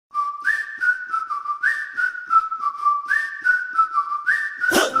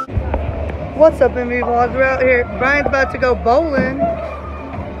What's up, MB Vlogs? We're out here. Brian's about to go bowling.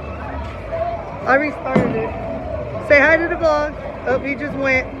 I restarted it. Say hi to the vlog. Oh, he just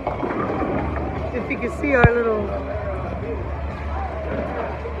went. If you can see our little...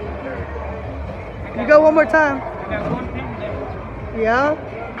 You go one more time. Yeah.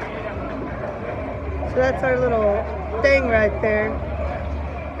 So that's our little thing right there.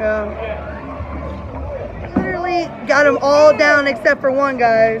 Yeah. Literally got them all down except for one,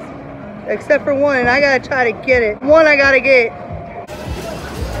 guys. Except for one, and I gotta try to get it. One I gotta get.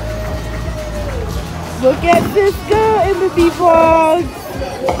 Look at this girl in the vlog.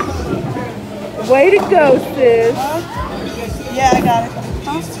 Way to go, sis. Yeah, I got it.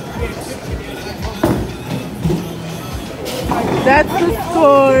 That's the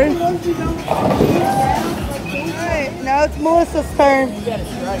score. Alright, now it's Melissa's turn.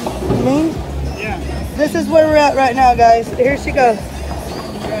 Me? Yeah. This is where we're at right now, guys. Here she goes.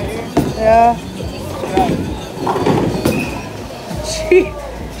 Yeah.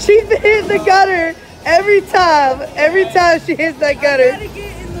 She's hitting the gutter every time. Every time she hits that gutter. I gotta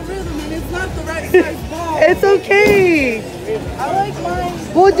get in the rhythm, and it's not the right size ball. It's okay. I like mine.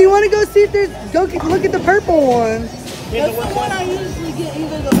 Well, do you want to go see if there's... look at the purple one. That's the one I usually get,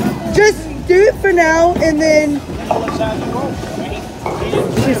 either the purple. Just do it for now, and then...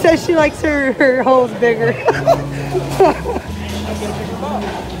 She says she likes her holes bigger.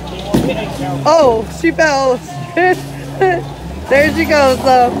 Oh, she fell. There she goes.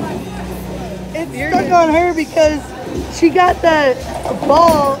 It's stuck on her because she got that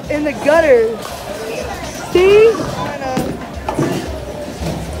ball in the gutter. See?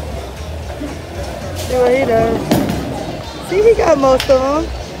 See what he does. See, he got most of them.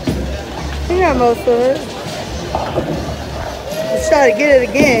 He got most of it. Let's try to get it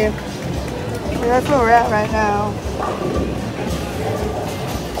again. Yeah, that's where we're at right now.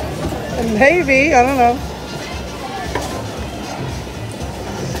 And maybe, I don't know.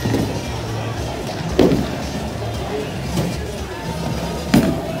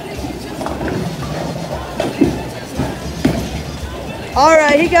 All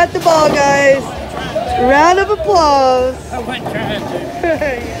right, he got the ball, guys. Round of applause. I went trying to.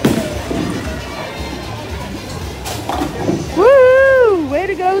 Woo! Way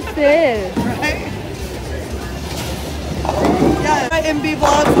to go, sis. Right? Yeah, my MB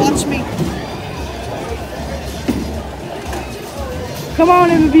Vlogs, watch me. Come on,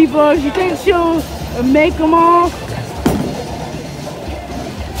 MB Vlogs. You think she'll make them all?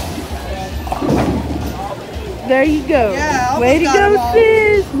 There you go. Yeah, way to go,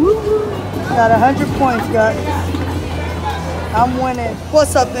 sis. Woo-hoo. Got 100 points, guys. I'm winning.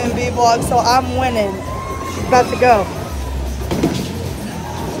 What's up, MB Vlog? So I'm winning. She's about to go.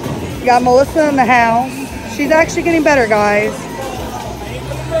 Got Melissa in the house. She's actually getting better, guys.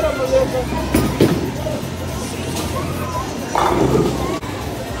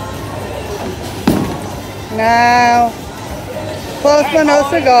 Now, close but no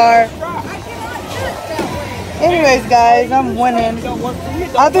cigar. Anyways, guys, I'm winning.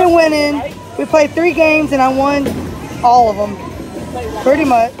 I've been winning. We played 3 games and I won all of them. Pretty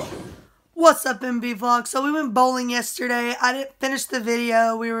much. What's up, MB Vlog? So we went bowling yesterday. I didn't finish the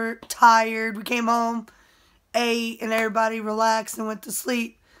video. We were tired. We came home, ate, and everybody relaxed and went to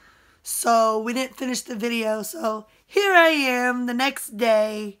sleep. So we didn't finish the video. So here I am the next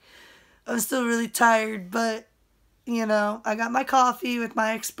day. I'm still really tired, but, you know, I got my coffee with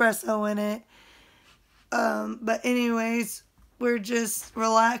my espresso in it. But anyways, we're just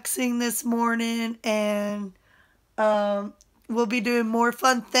relaxing this morning, and we'll be doing more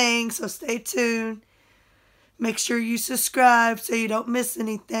fun things, so stay tuned. Make sure you subscribe so you don't miss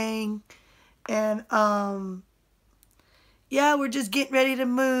anything. And yeah, we're just getting ready to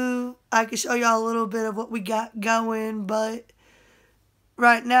move. I can show y'all a little bit of what we got going, but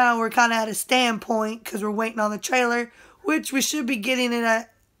right now we're kind of at a standpoint because we're waiting on the trailer, which we should be getting it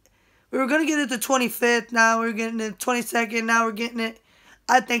at. We were going to get it the 25th. Now we're getting it the 22nd. Now we're getting it,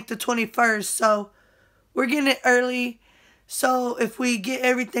 I think, the 21st. So we're getting it early. So if we get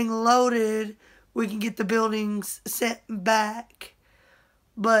everything loaded, we can get the buildings sent back.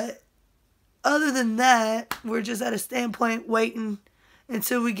 But other than that, we're just at a standpoint waiting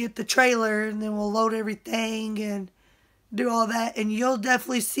until we get the trailer. And then we'll load everything and do all that. And you'll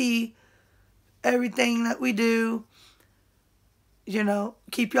definitely see everything that we do. You know,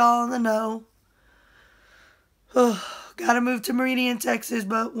 keep y'all in the know. Gotta move to Meridian, Texas,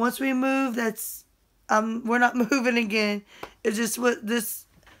 but once we move, that's we're not moving again. It's just what this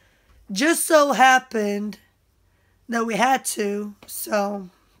just so happened that we had to. So,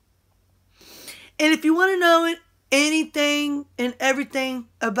 and if you want to know it anything and everything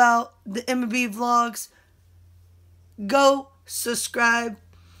about the M&B vlogs, go subscribe,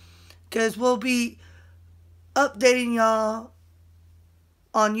 because we'll be updating y'all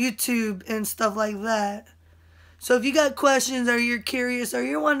on YouTube and stuff like that. So if you got questions, or you're curious, or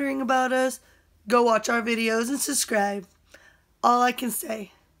you're wondering about us, go watch our videos and subscribe. All I can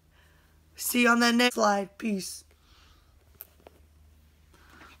say. See you on that next slide. Peace.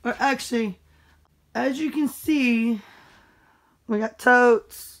 Or actually, as you can see, we got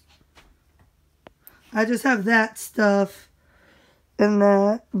totes. I just have that stuff and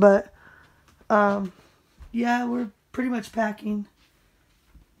that, but yeah, we're pretty much packing.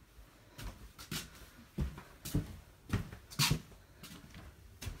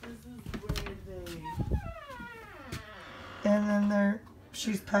 And then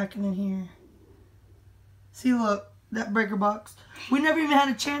she's packing in here. See, look, that breaker box. We never even had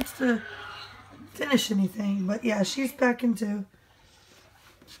a chance to finish anything, but yeah, she's packing too.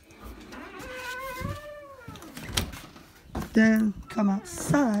 Then come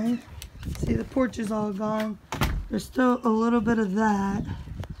outside. See, the porch is all gone. There's still a little bit of that,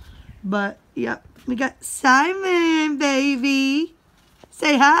 but yep, we got Simon, baby.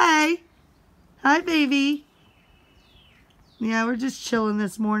 Say hi. Hi, baby. Yeah, we're just chilling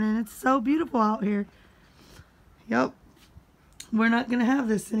this morning. It's so beautiful out here. Yep. We're not going to have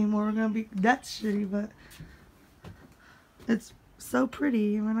this anymore. We're going to be that shitty, but it's so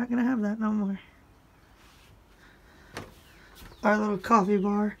pretty. We're not going to have that no more. Our little coffee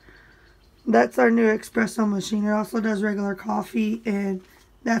bar. That's our new espresso machine. It also does regular coffee, and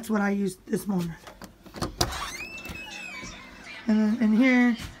that's what I used this morning. And then in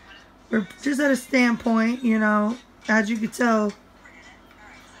here, we're just at a standpoint, you know. As you can tell,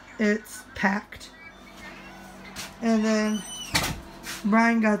 it's packed. And then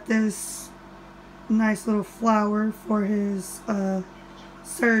Brian got this nice little flower for his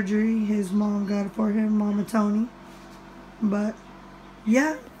surgery. His mom got it for him, Mama Tony. But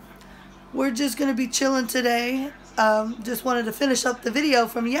yeah, we're just gonna be chilling today. Just wanted to finish up the video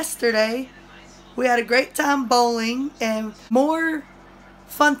from yesterday. We had a great time bowling and more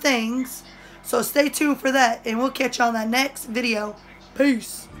fun things. So stay tuned for that, and we'll catch you on that next video.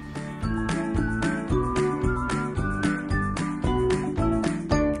 Peace.